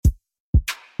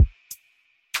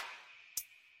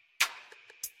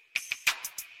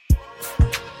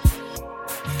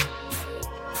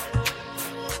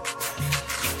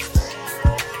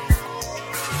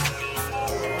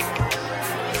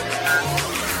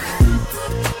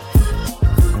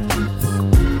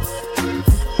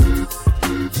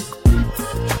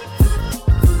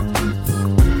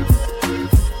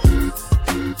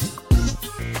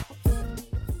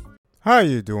How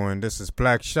you doing? This is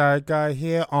Black Shy Guy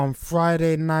here on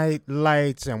Friday Night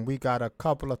Lights, and we got a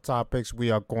couple of topics we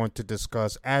are going to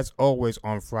discuss as always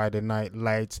on Friday Night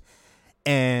Lights.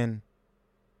 And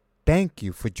thank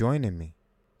you for joining me.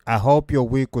 I hope your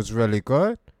week was really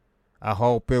good. I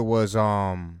hope it was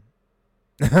how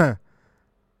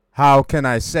can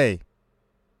I say,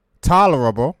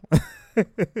 tolerable.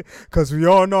 Because we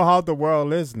all know how the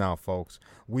world is now, folks.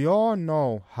 We all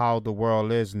know how the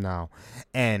world is now.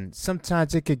 And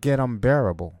sometimes it could get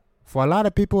unbearable. For a lot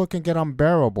of people, it can get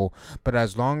unbearable. But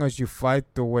as long as you fight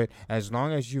through it, as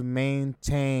long as you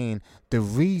maintain the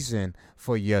reason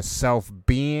for your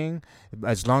self-being,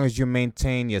 as long as you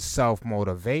maintain your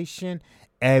self-motivation,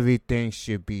 everything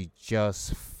should be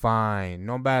just fine.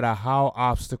 No matter how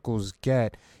obstacles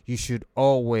get, you should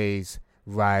always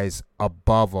rise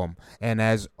above them. And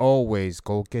as always,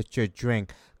 go get your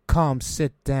drink. Come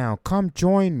sit down. Come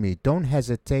join me. Don't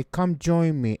hesitate. Come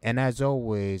join me. And as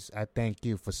always, I thank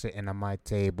you for sitting at my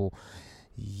table.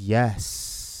 Yes.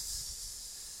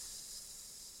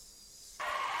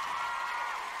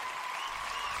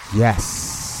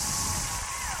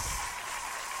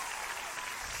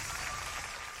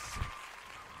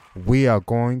 We are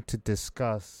going to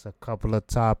discuss a couple of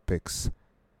topics.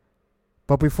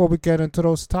 But before we get into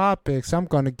those topics, I'm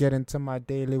going to get into my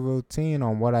daily routine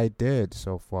on what I did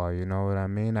so far. You know what I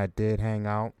mean? I did hung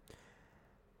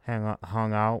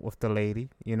out with the lady.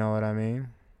 You know what I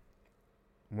mean?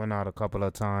 Went out a couple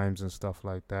of times and stuff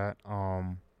like that.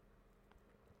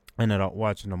 Ended up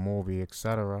watching a movie,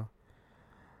 etc.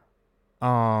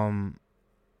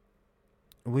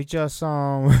 We just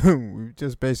we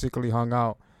just basically hung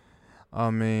out. I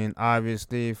mean,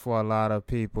 obviously, for a lot of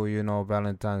people, you know,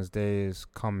 Valentine's Day is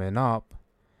coming up.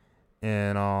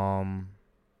 And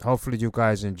hopefully you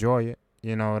guys enjoy it,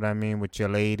 you know what I mean, with your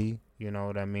lady, you know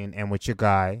what I mean, and with your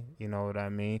guy, you know what I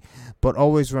mean. But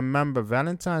always remember,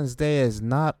 Valentine's Day is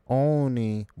not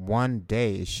only one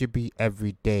day. It should be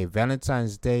every day.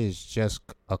 Valentine's Day is just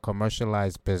a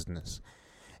commercialized business.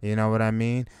 You know what I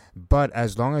mean? But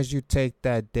as long as you take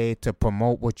that day to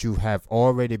promote what you have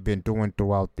already been doing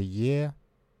throughout the year,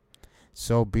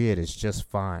 so be it. It's just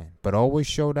fine. But always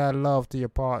show that love to your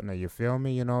partner. You feel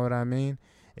me? You know what I mean?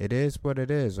 It is what it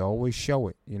is. Always show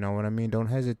it. You know what I mean? Don't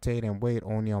hesitate and wait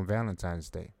only on Valentine's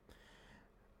Day.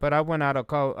 But I went out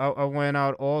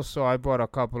also. I brought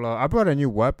a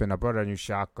new weapon. I brought a new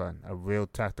shotgun, a real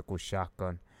tactical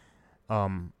shotgun.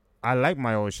 I like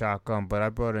my old shotgun, but I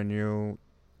brought a new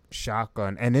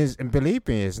shotgun, and believe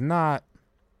me, it's not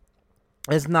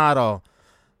a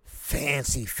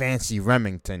fancy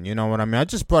Remington, you know what I mean. I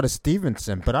just brought a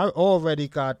Stevenson, but I already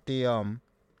got the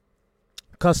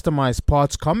customized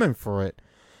parts coming for it.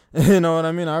 You know what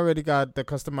I mean? I already got the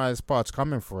customized parts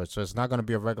coming for it, so it's not going to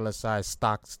be a regular size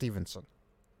stock Stevenson.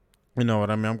 You know what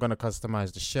I mean? I'm going to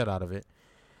customize the shit out of it.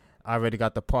 I already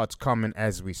got the parts coming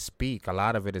as we speak. A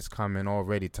lot of it is coming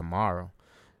already tomorrow.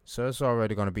 So it's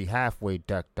already going to be halfway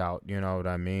decked out, you know what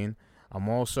I mean? I'm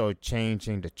also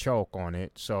changing the choke on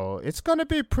it. So it's going to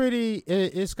be pretty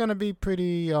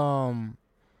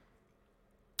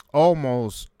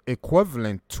almost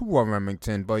equivalent to a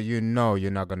Remington, but you know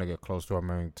you're not going to get close to a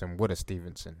Remington with a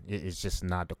Stevenson. It's just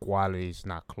not, the quality is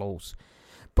not close.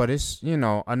 But it's, you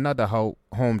know, another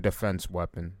home defense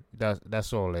weapon.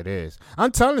 That's all it is.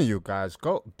 I'm telling you guys,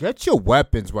 go get your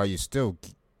weapons while you still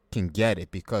can get it,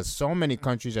 because so many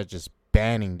countries are just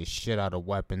banning the shit out of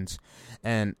weapons.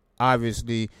 And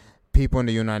obviously, people in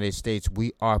the United States,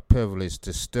 we are privileged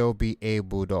to still be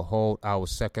able to hold our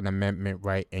Second Amendment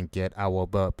right and get our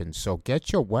weapons. So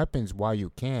get your weapons while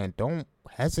you can. Don't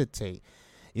hesitate.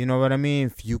 You know what I mean?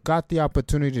 If you got the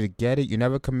opportunity to get it, you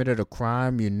never committed a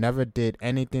crime, you never did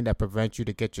anything that prevents you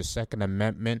to get your Second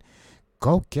Amendment,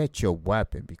 go get your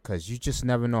weapon, because you just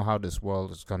never know how this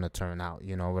world is going to turn out.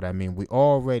 You know what I mean? We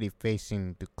already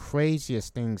facing the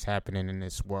craziest things happening in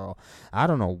this world. I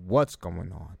don't know what's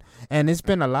going on. And it's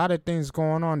been a lot of things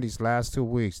going on these last 2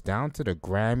 weeks, down to the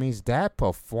Grammys. That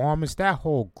performance, that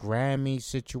whole Grammy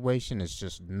situation is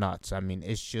just nuts. I mean,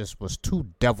 it just was too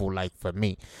devil-like for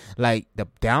me. Like,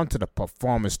 down to the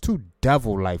performance, too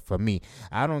devil-like for me.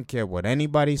 I don't care what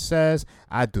anybody says.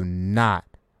 I do not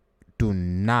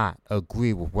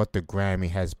agree with what the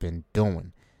Grammy has been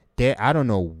doing. I don't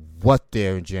know what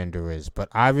their agenda is, but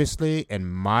obviously, in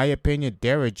my opinion,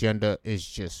 their agenda is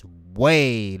just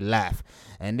way left,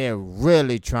 and they're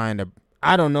really trying to,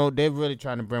 they're really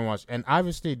trying to brainwash. And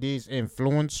obviously, these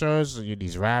influencers,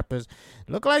 these rappers,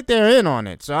 look like they're in on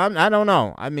it. So I don't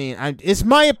know. I mean, it's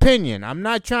my opinion. I'm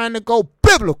not trying to go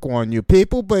biblical on you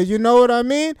people, but you know what I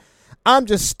mean? I'm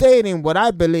just stating what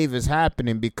I believe is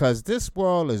happening because this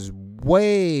world is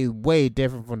way, way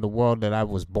different from the world that I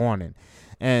was born in.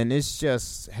 And it's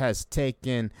just has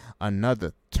taken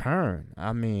another turn.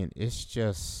 I mean, it's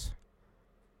just,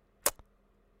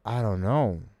 I don't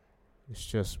know. It's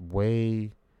just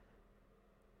way,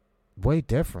 way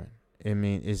different. I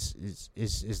mean,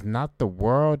 it's not the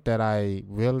world that I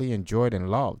really enjoyed and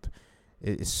loved.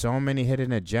 It's so many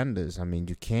hidden agendas. I mean,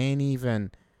 you can't even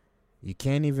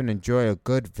enjoy a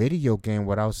good video game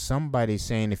without somebody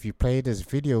saying if you play this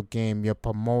video game, you're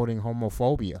promoting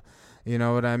homophobia. You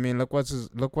know what I mean? Look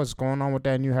what's going on with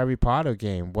that new Harry Potter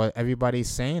game. What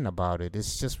everybody's saying about it.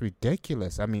 It's just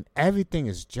ridiculous. I mean, everything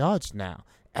is judged now.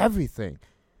 Everything.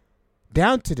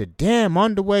 Down to the damn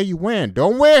underwear you wear.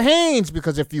 Don't wear Hanes,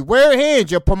 because if you wear Hanes,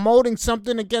 you're promoting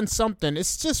something against something.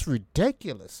 It's just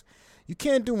ridiculous. You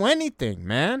can't do anything,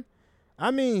 man.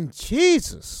 I mean,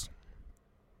 Jesus.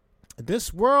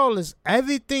 This world is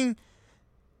everything.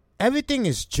 Everything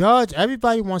is judged.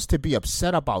 Everybody wants to be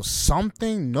upset about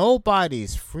something.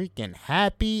 Nobody's freaking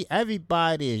happy.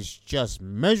 Everybody is just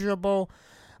miserable.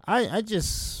 I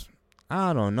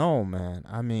don't know, man.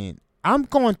 I mean, I'm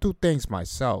going through things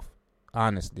myself.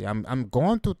 Honestly, I'm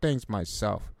going through things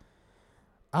myself.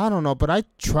 I don't know, but I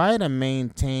try to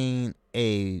maintain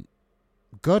a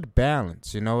good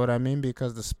balance. You know what I mean?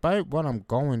 Because despite what I'm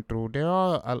going through, there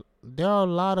are a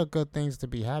lot of good things to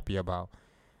be happy about.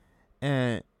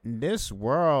 And this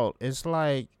world is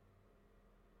like,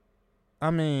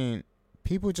 I mean,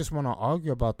 people just want to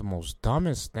argue about the most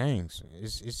dumbest things.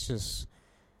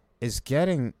 It's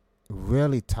getting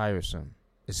really tiresome.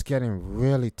 It's getting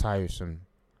really tiresome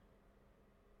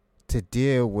to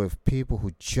deal with people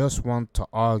who just want to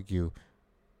argue.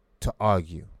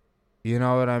 You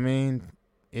know what I mean?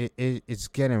 It's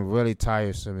getting really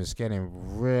tiresome. It's getting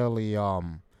really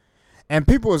and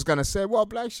people is gonna say, well,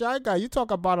 Black Shy Guy, you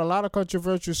talk about a lot of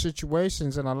controversial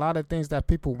situations and a lot of things that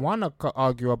people want to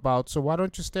argue about, so why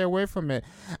don't you stay away from it?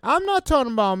 I'm not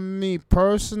talking about me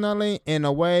personally in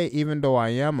a way, even though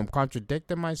I'm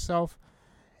contradicting myself.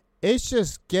 It's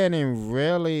just getting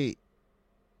really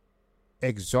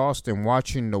exhausting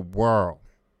watching the world.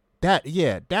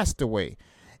 That's the way.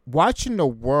 Watching the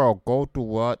world go through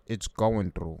what it's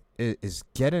going through is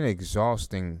getting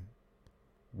exhausting.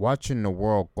 Watching the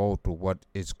world go through what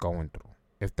it's going through,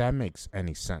 if that makes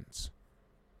any sense.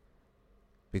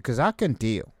 Because I can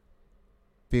deal.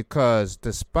 Because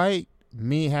despite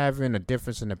me having a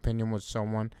difference in opinion with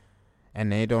someone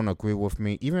and they don't agree with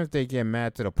me, even if they get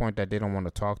mad to the point that they don't want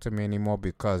to talk to me anymore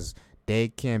because they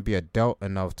can't be adult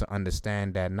enough to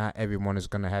understand that not everyone is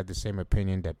going to have the same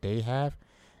opinion that they have,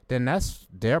 then that's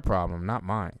their problem, not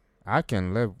mine. I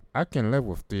can live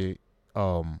with the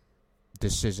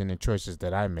decision and choices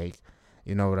that I make.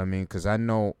 You know what I mean? Because I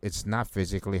know it's not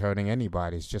physically hurting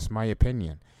anybody. It's just my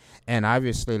opinion. And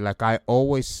obviously, like I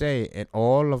always say in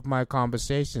all of my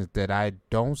conversations, that I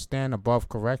don't stand above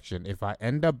correction. If I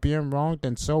end up being wrong,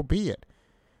 then so be it.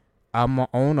 I'm going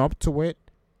to own up to it.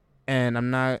 And I'm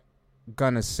not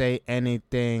going to say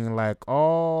anything like,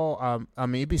 I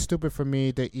mean, it'd be stupid for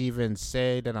me to even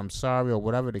say that I'm sorry or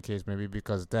whatever the case may be,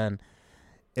 because then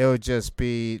it'll just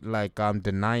be like I'm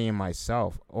denying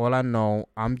myself. All I know,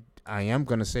 I am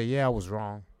gonna say, yeah, I was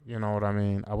wrong. You know what I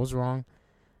mean? I was wrong,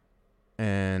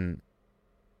 and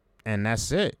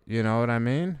that's it. You know what I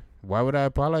mean? Why would I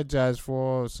apologize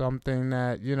for something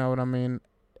that, you know what I mean,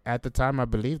 at the time I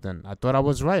believed in? I thought I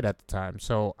was right at the time,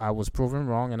 so I was proven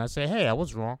wrong, and I say, hey, I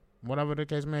was wrong. Whatever the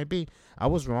case may be, I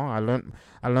was wrong. I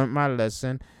learned my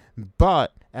lesson,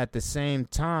 but at the same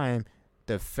time,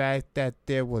 the fact that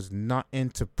there was nothing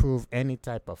to prove any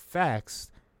type of facts,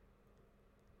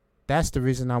 that's the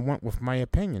reason I went with my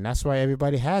opinion. That's why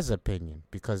everybody has opinion,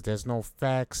 because there's no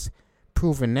facts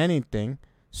proving anything.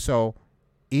 So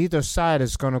either side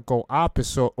is going to go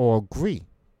opposite or agree.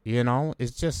 You know,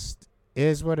 it's just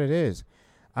is what it is.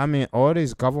 I mean, all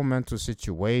these governmental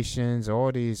situations,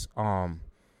 all these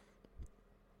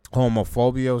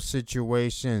homophobia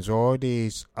situations, all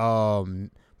these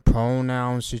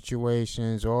pronoun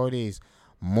situations, all these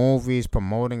movies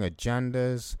promoting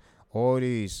agendas, all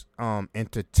these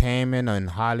entertainment and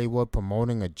Hollywood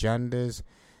promoting agendas.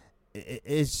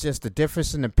 It's just the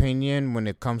difference in opinion when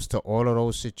it comes to all of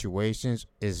those situations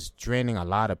is draining a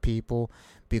lot of people,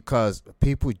 because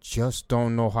people just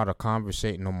don't know how to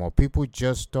conversate no more. People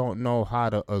just don't know how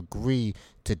to agree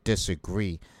to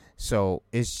disagree. So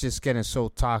it's just getting so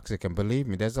toxic. And believe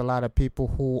me, there's a lot of people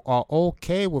who are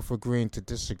okay with agreeing to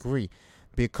disagree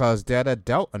because they're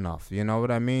adult enough. You know what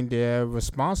I mean? They're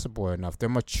responsible enough. They're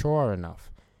mature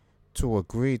enough to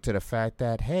agree to the fact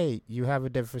that, hey, you have a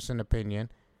difference in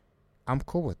opinion. I'm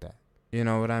cool with that. You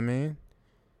know what I mean?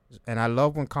 And I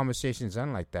love when conversations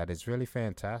end like that. It's really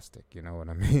fantastic. You know what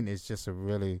I mean? It's just a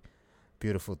really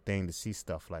beautiful thing to see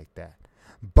stuff like that.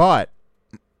 But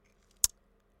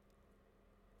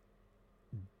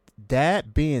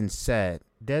that being said,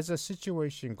 there's a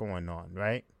situation going on,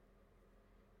 right?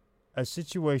 A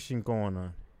situation going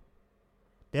on.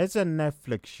 There's a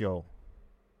Netflix show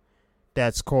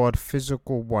that's called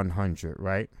Physical 100,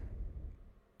 right?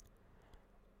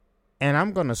 And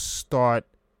I'm going to start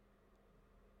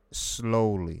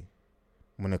slowly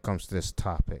when it comes to this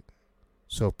topic,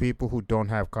 so people who don't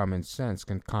have common sense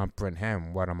can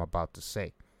comprehend what I'm about to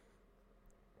say.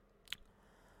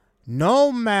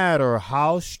 No matter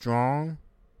how strong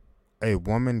a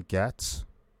woman gets,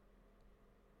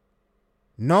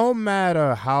 no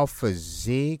matter how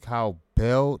physique, how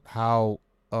built, how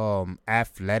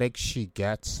athletic she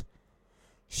gets,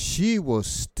 she will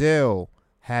still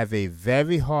have a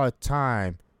very hard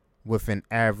time with an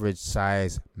average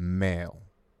size male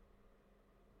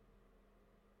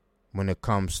when it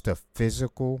comes to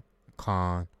physical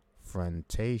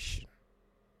confrontation.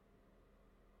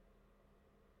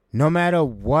 No matter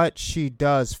what she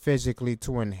does physically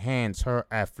to enhance her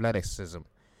athleticism,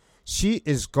 she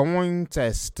is going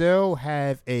to still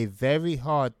have a very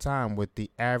hard time with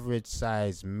the average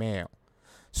size male.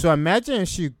 So imagine if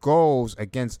she goes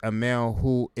against a male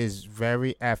who is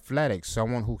very athletic,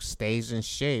 someone who stays in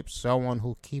shape, someone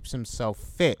who keeps himself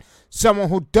fit, someone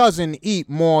who doesn't eat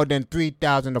more than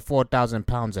 3,000 to 4,000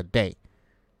 pounds a day.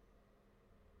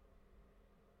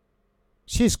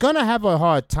 She's going to have a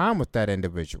hard time with that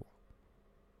individual.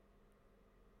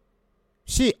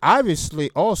 She obviously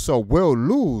also will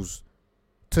lose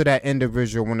to that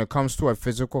individual when it comes to a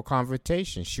physical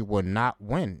confrontation. She will not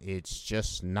win. It's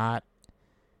just not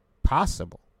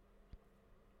possible.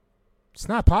 It's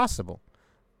not possible.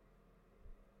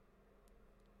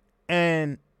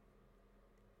 And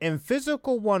in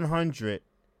Physical 100,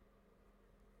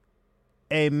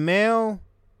 a female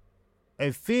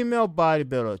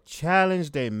bodybuilder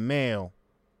challenged a male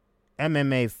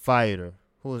MMA fighter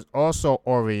who is also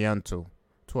Oriental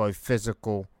to a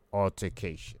physical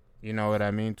altercation. You know what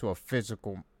I mean? To a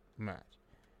physical match.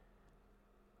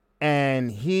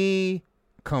 And he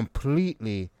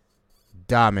completely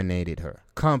dominated her.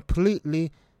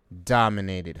 Completely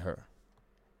dominated her.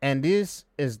 And this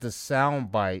is the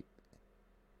soundbite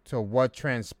to what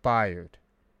transpired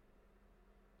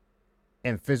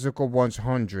in Physical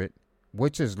 100,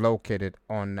 which is located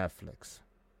on Netflix.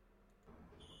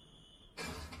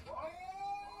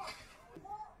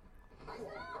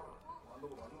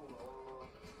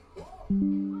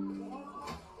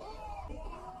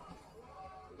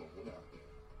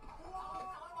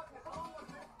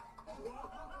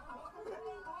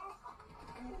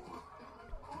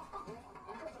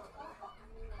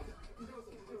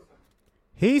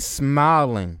 He's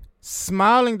smiling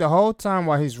the whole time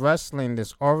while he's wrestling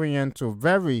this Oriental,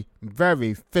 very,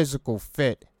 very physical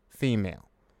fit female.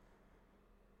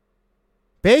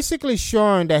 Basically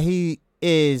showing that he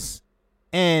is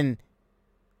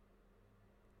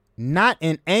not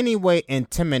in any way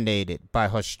intimidated by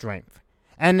her strength.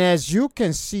 And as you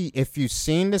can see, if you've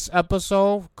seen this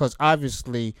episode, because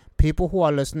obviously people who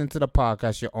are listening to the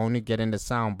podcast, you're only getting the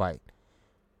soundbite.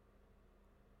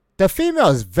 The female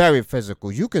is very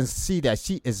physical. You can see that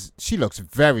she looks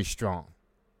very strong.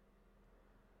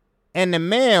 And the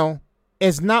male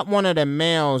is not one of the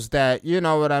males that, you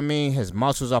know what I mean, his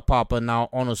muscles are popping out,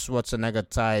 Arnold Schwarzenegger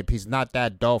type. He's not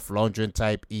that Dolph Lundgren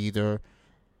type either.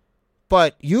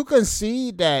 But you can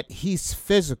see that he's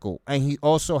physical and he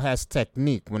also has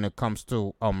technique when it comes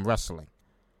to wrestling.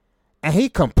 And he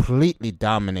completely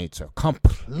dominates her.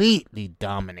 Completely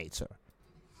dominates her.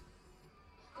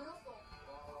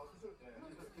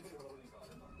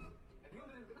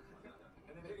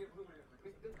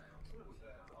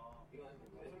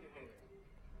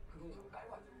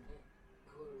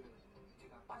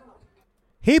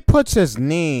 He puts his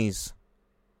knees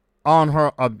on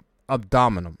her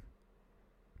abdomen,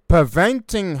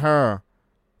 preventing her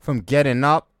from getting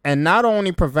up, and not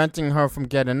only preventing her from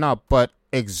getting up, but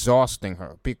exhausting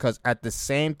her, because at the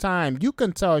same time, you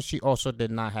can tell she also did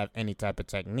not have any type of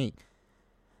technique,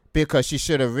 because she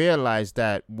should have realized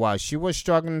that while she was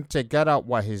struggling to get up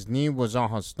while his knee was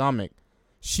on her stomach,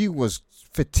 she was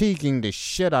fatiguing the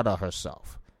shit out of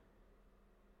herself.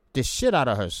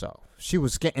 She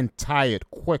was getting tired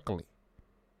quickly.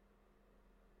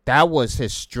 That was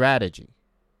his strategy.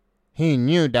 He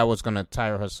knew that was going to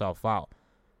tire herself out.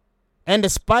 And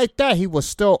despite that, he was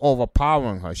still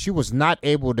overpowering her. She was not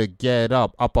able to get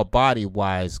up upper body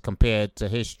wise compared to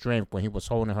his strength when he was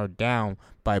holding her down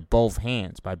by both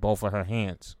of her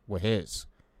hands with his.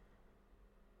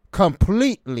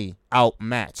 Completely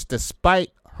outmatched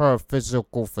despite her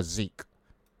physical physique.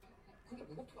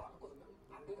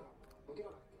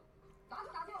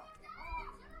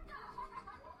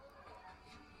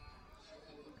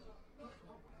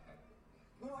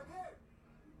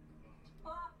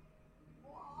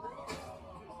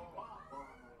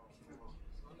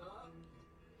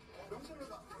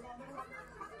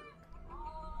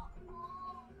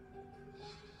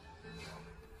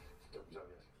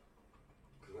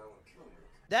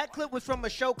 That clip was from a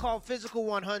show called Physical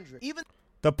 100.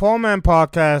 The Paul Man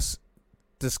podcast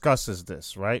discusses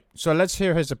this, right? So let's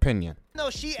hear his opinion. Even though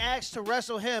she asked to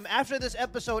wrestle him, after this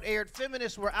episode aired,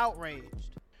 feminists were outraged.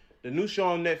 The new show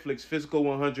on Netflix, Physical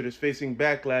 100, is facing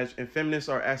backlash, and feminists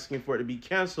are asking for it to be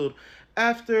canceled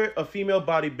after a female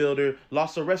bodybuilder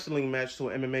lost a wrestling match to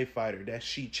an MMA fighter that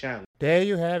she challenged. There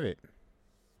you have it.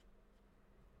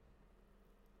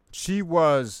 She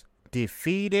was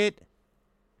defeated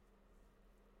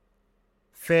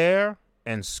fair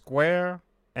and square,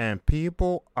 and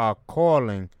people are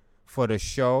calling for the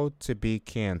show to be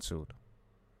canceled.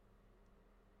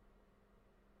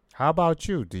 How about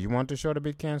you? Do you want the show to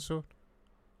be canceled?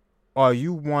 Or are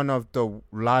you one of the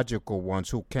logical ones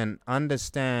who can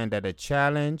understand that a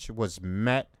challenge was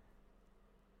met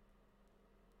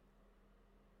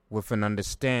with an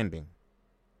understanding,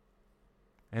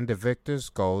 and the victors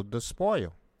go the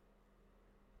spoil?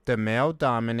 The male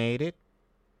dominated.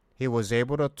 He was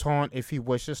able to taunt if he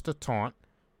wishes to taunt.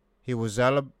 He was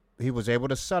able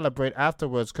to celebrate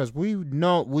afterwards, because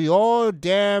we all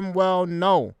damn well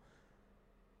know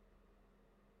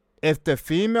if the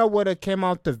female would have came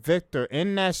out the victor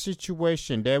in that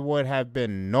situation, there would have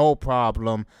been no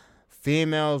problem.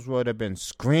 Females would have been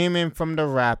screaming from the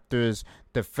rafters.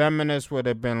 The feminists would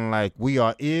have been like, we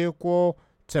are equal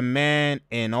to men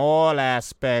in all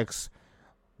aspects.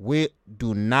 We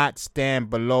do not stand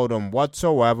below them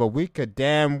whatsoever. We could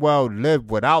damn well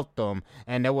live without them.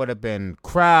 And there would have been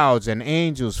crowds and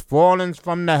angels falling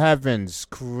from the heavens,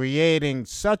 creating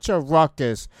such a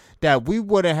ruckus that we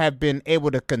wouldn't have been able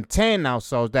to contain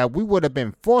ourselves, that we would have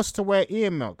been forced to wear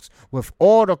earmuffs with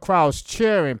all the crowds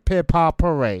cheering pip-hop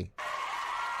hooray.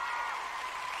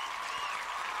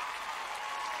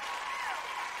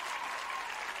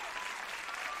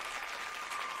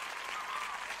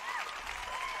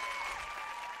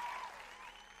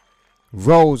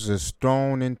 Roses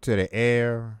thrown into the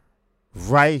air,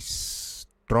 rice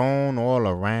thrown all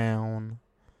around,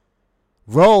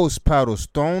 rose petals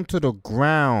thrown to the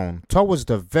ground towards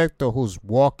the victor who's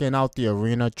walking out the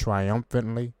arena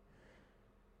triumphantly.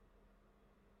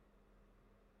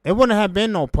 It wouldn't have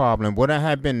been no problem. Wouldn't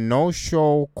have been no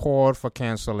show called for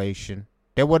cancellation.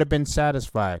 They would have been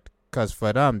satisfied, because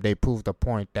for them, they proved the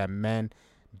point that men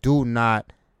do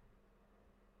not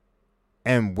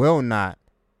and will not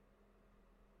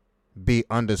be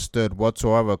understood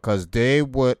whatsoever, because they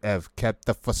would have kept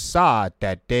the facade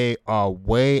that they are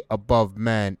way above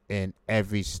men in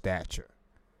every stature.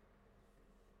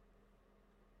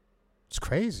 It's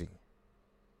crazy.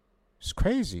 It's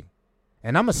crazy.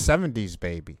 And I'm a 70s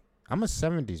baby. I'm a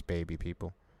 70s baby,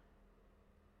 people.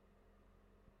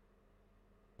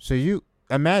 So you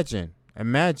imagine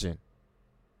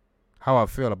how I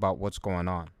feel about what's going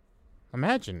on.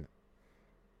 Imagine.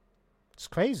 It's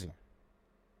crazy.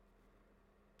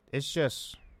 It's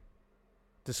just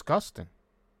disgusting.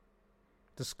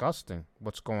 Disgusting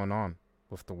what's going on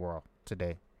with the world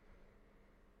today.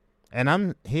 And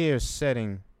I'm here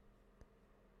sitting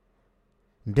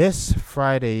this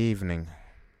Friday evening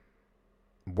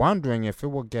wondering if it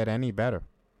will get any better.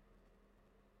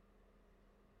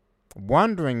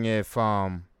 Wondering if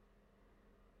the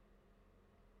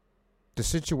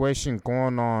situation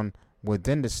going on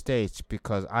within the States,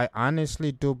 because I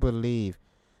honestly do believe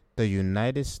the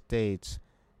United States,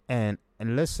 and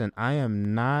listen, I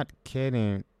am not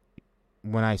kidding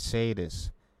when I say this,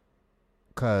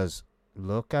 because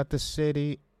look at the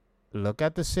city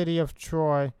of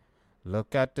Troy,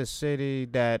 look at the city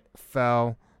that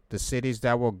fell, the cities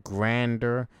that were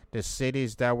grander, the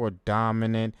cities that were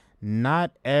dominant.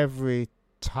 Not every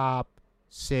top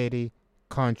city,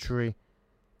 country,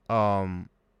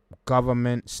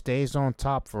 government stays on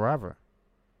top forever.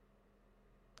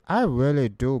 I really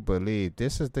do believe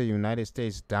this is the United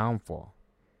States' downfall.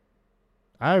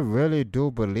 I really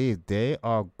do believe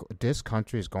this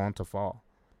country is going to fall.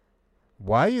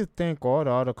 Why do you think all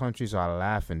the other countries are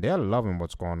laughing? They're loving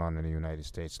what's going on in the United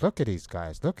States. Look at these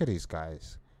guys. Look at these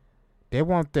guys. They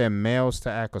want their males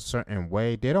to act a certain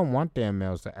way. They don't want their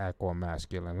males to act all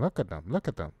masculine. Look at them. Look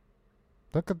at them.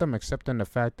 Look at them accepting the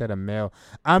fact that a male,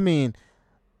 I mean,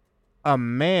 a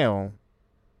male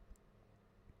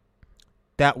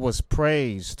that was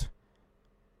praised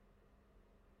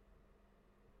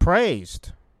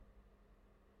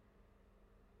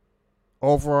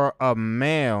over a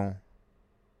male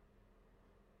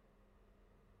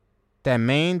that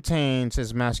maintains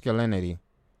his masculinity,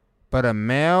 but a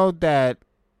male that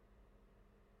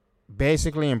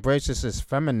basically embraces his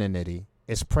femininity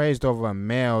is praised over a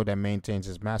male that maintains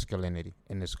his masculinity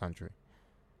in this country.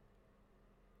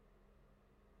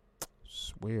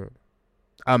 It's weird.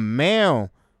 A male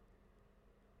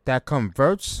that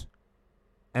converts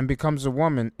and becomes a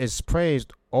woman is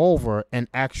praised over an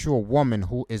actual woman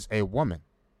who is a woman.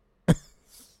 You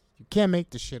can't make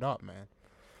this shit up, man.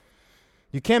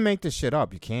 You can't make this shit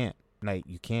up. You can't. Like,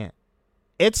 you can't.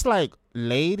 It's like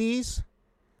ladies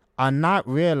are not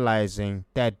realizing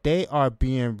that they are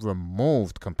being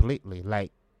removed completely.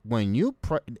 Like, when you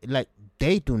like,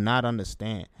 they do not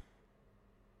understand.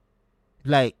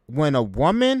 Like, when a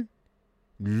woman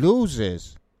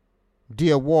loses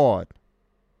the award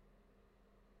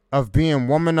of being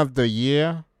Woman of the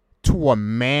Year to a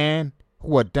man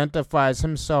who identifies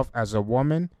himself as a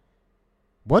woman,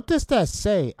 what does that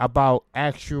say about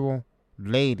actual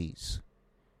ladies?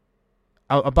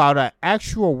 About an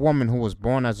actual woman who was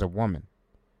born as a woman?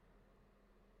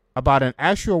 About an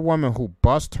actual woman who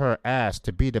bust her ass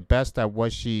to be the best at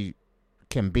what she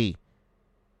can be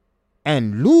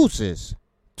and loses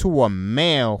to a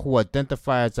male who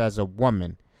identifies as a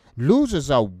woman, loses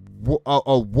a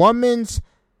woman's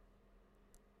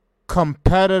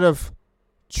competitive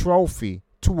trophy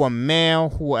to a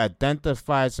male who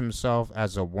identifies himself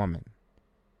as a woman.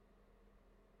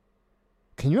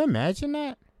 Can you imagine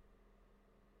that?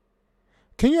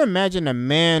 Can you imagine a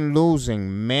man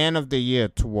losing Man of the Year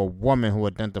to a woman who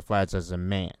identifies as a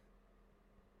man?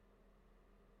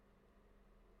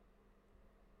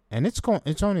 And it's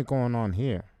only going on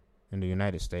here in the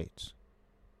United States.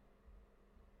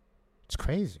 It's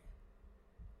crazy.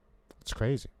 It's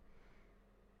crazy.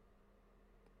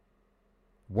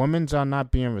 Women are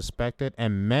not being respected,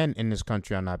 and men in this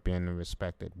country are not being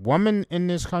respected. Women in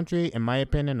this country, in my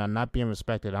opinion, are not being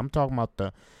respected. I'm talking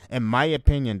about in my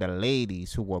opinion, the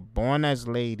ladies who were born as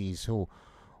ladies, who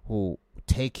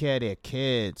take care of their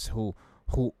kids, who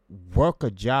work a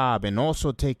job and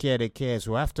also take care of their kids,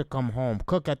 who have to come home,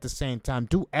 cook at the same time,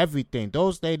 do everything.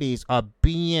 Those ladies are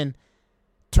being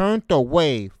turned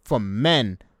away from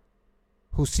men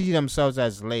who see themselves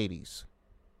as ladies.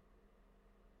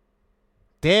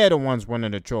 They're the ones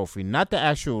winning the trophy, not the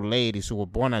actual ladies who were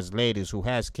born as ladies, who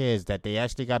has kids that they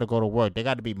actually got to go to work. They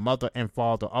got to be mother and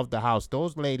father of the house.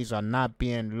 Those ladies are not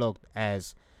being looked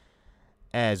as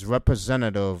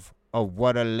representative of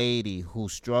what a lady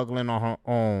who's struggling on her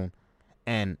own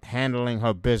and handling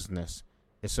her business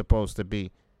is supposed to be.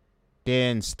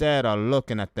 They instead are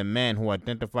looking at the man who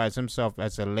identifies himself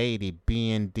as a lady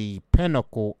being the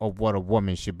pinnacle of what a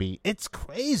woman should be. It's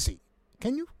crazy.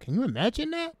 Can you imagine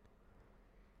that?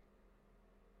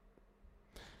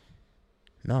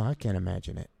 No, I can't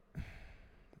imagine it.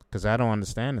 Because I don't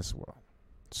understand this world.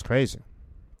 It's crazy.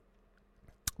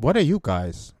 What are you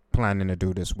guys planning to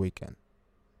do this weekend?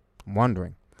 I'm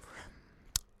wondering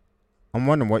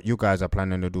what you guys are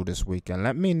planning to do this weekend.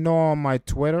 Let me know on my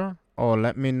Twitter or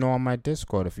let me know on my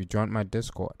Discord if you joined my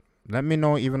Discord. Let me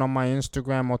know even on my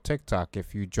Instagram or TikTok.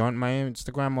 If you joined my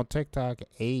Instagram or TikTok,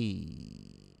 hey,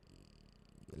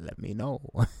 let me know.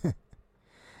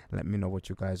 Let me know what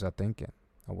you guys are thinking.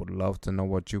 I would love to know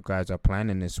what you guys are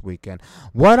planning this weekend.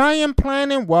 What I am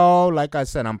planning, well, like I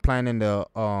said, I'm planning to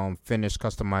finish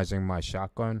customizing my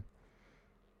shotgun.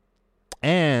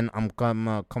 And I'm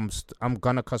gonna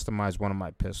customize one of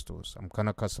my pistols. I'm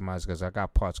gonna customize because I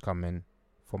got parts coming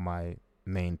for my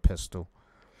main pistol.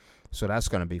 So that's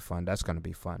gonna be fun.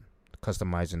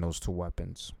 Customizing those two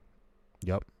weapons.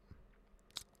 Yup.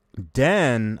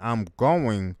 Then I'm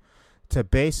going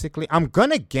to I'm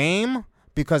gonna game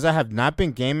because I have not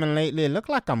been gaming lately. It looked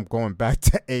like I'm going back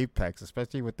to Apex,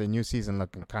 especially with the new season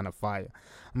looking kind of fire.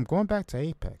 I'm going back to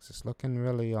Apex. It's looking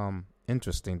really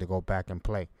interesting to go back and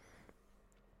play.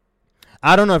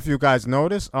 I don't know if you guys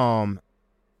noticed,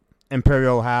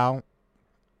 Imperial Hal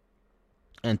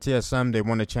and TSM, they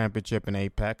won the championship in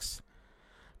Apex.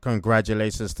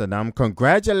 Congratulations to them.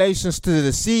 Congratulations to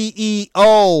the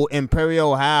CEO,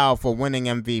 Imperial Hal, for winning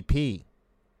MVP.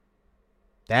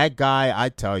 That guy, I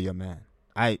tell you, man.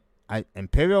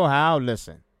 Imperial Hal,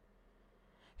 listen.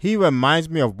 He reminds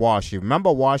me of Washi. Remember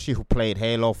Washi, who played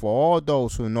Halo? For all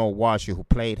those who know Washi, who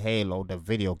played Halo, the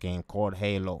video game called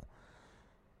Halo.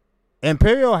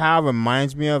 Imperial Hal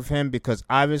reminds me of him because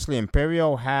obviously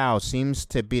Imperial Hal seems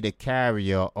to be the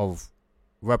carrier of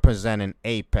representing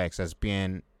Apex as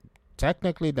being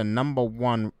technically the number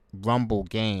one Rumble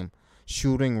game,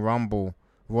 shooting Rumble,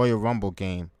 Royal Rumble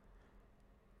game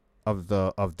of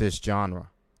this genre.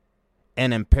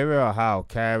 And Imperial Hal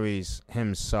carries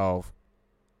himself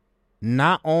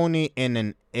not only in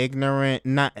an ignorant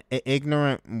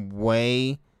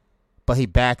way, but he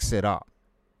backs it up.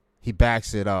 He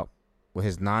backs it up with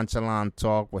his nonchalant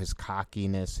talk, with his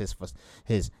cockiness, his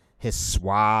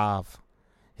suave,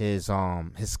 his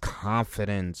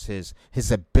confidence,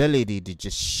 his ability to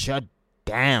just shut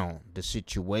down the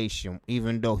situation,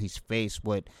 even though he's faced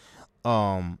with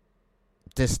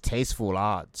distasteful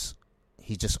odds.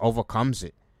 He just overcomes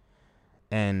it.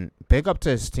 And big up to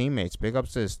his teammates. One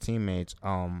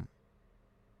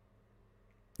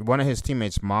of his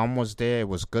teammates' mom was there. It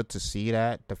was good to see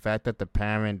that. The fact that the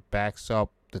parent backs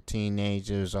up the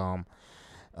teenager's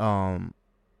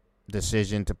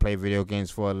decision to play video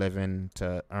games for a living,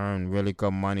 to earn really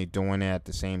good money doing it at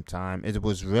the same time. It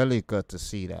was really good to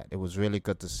see that.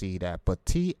 But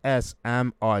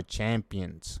TSM are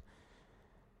champions.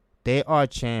 They are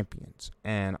champions,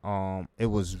 and it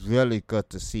was really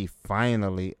good to see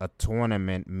finally a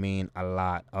tournament mean a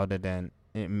lot.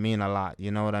 You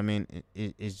know what I mean?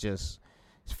 It's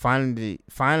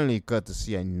finally good to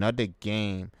see another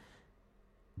game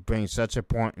bring such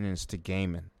importance to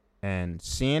gaming. And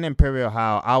seeing Imperial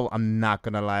Hal, I'm not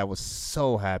gonna lie, I was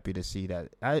so happy to see that.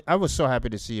 I was so happy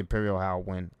to see Imperial Hal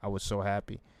win. I was so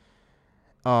happy.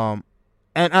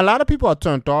 And a lot of people are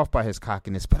turned off by his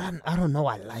cockiness, but I don't know.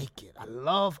 I like it. I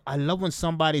love when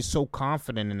somebody's so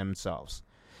confident in themselves.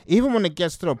 Even when it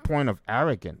gets to the point of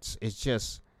arrogance, it's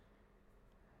just,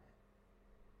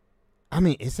 I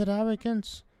mean, is it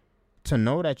arrogance to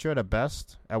know that you're the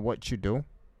best at what you do?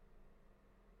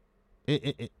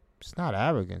 It's not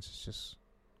arrogance. It's just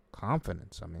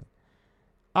confidence. I mean,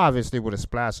 obviously with a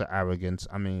splash of arrogance,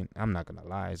 I mean, I'm not going to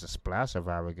lie, there's a splash of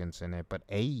arrogance in it, but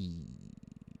it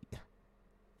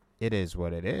is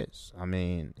what it is. I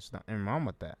mean, there's nothing wrong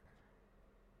with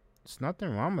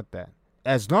that.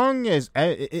 As long as,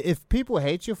 if people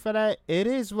hate you for that, it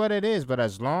is what it is. But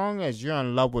as long as you're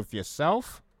in love with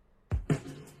yourself,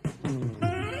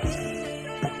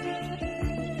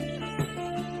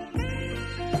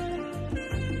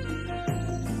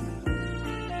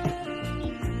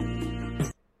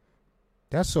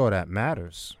 that's all that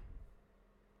matters.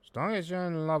 As long as you're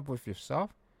in love with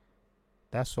yourself,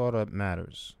 that's all that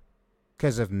matters.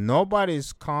 Because if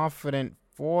nobody's confident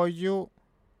for you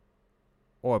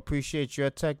or appreciate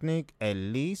your technique, at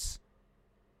least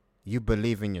you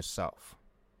believe in yourself.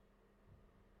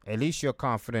 At least you're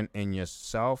confident in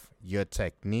yourself, your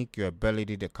technique, your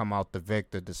ability to come out the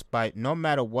victor despite no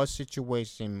matter what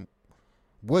situation,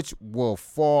 which will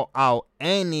fall out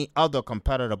any other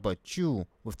competitor but you,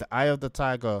 with the eye of the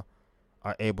tiger,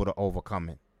 are able to overcome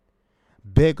it.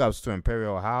 Big ups to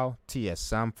Imperial Hal,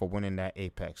 TSM, for winning that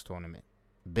Apex tournament.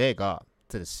 Big up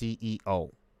to the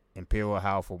CEO, Imperial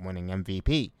Hal, for winning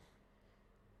MVP.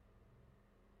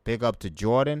 Big up to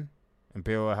Jordan,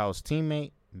 Imperial Hal's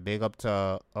teammate. Big up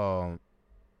to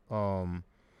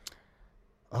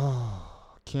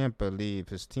can't believe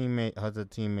his other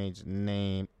teammate's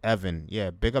name, Evan.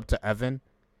 Yeah, big up to Evan.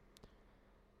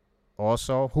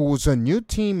 Also, who was a new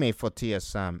teammate for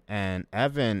TSM, and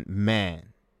Evan, man,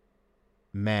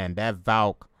 that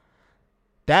Valk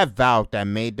that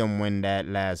made them win that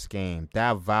last game.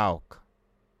 That Valk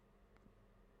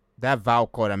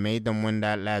core that made them win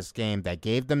that last game, that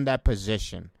gave them that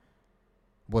position,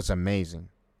 was amazing.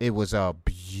 It was a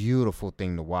beautiful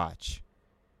thing to watch.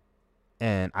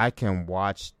 And I can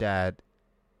watch that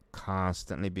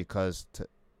constantly because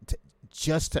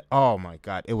oh my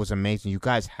God, it was amazing. You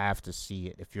guys have to see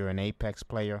it. If you're an Apex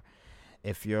player,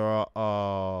 if you're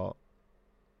a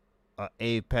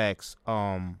Apex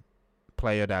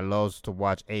player that loves to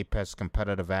watch Apex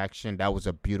competitive action, that was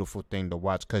a beautiful thing to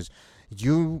watch, because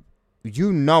you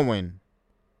knowing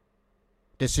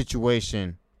the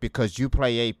situation, because you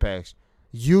play Apex,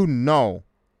 you know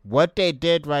what they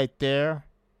did right there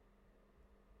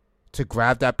to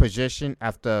grab that position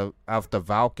after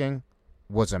Valking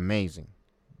was amazing.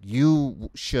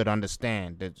 You should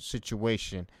understand the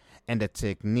situation and the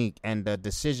technique and the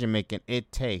decision making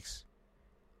it takes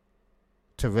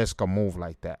to risk a move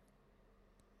like that.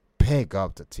 Big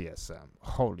up to TSM.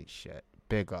 Holy shit.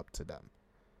 Big up to them.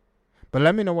 But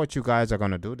let me know what you guys are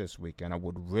going to do this weekend. I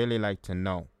would really like to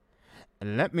know.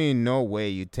 And let me know where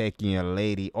you taking your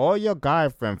lady or your guy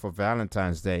friend for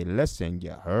Valentine's Day. Listen,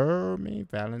 you heard me?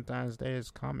 Valentine's Day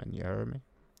is coming. You heard me?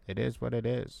 It is what it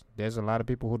is. There's a lot of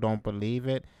people who don't believe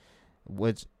it,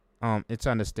 which it's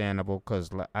understandable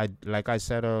because like I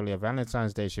said earlier,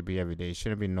 Valentine's Day should be every day. It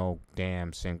shouldn't be no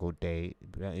damn single day.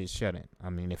 It shouldn't.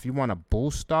 I mean, if you want to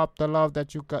boost up the love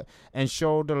that you got and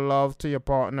show the love to your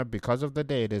partner because of the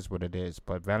day, it is what it is.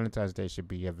 But Valentine's Day should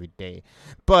be every day.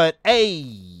 But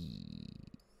hey,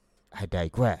 I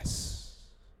digress.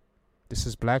 This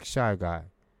is Black Shy Guy,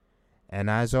 and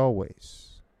as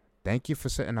always, thank you for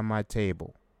sitting on my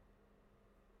table.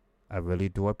 I really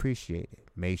do appreciate it.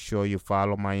 Make sure you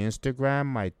follow my Instagram,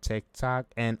 my TikTok,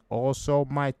 and also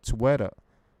my Twitter.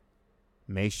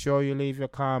 Make sure you leave your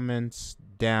comments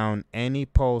down any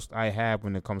post I have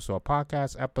when it comes to a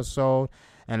podcast episode.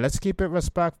 And let's keep it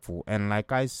respectful. And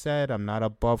like I said, I'm not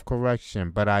above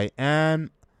correction, but I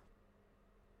am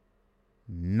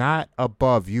not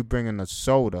above you bringing a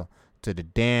soda to the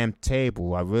damn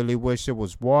table. I really wish it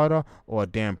was water or a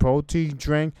damn protein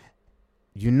drink.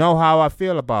 You know how I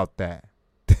feel about that.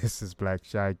 This is Black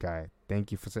Shy Guy.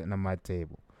 Thank you for sitting on my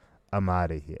table. I'm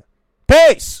out of here.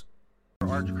 Peace!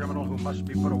 Arch criminal who must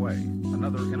be put away.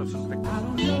 Another innocent victim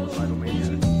of the suicidal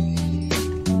maniac.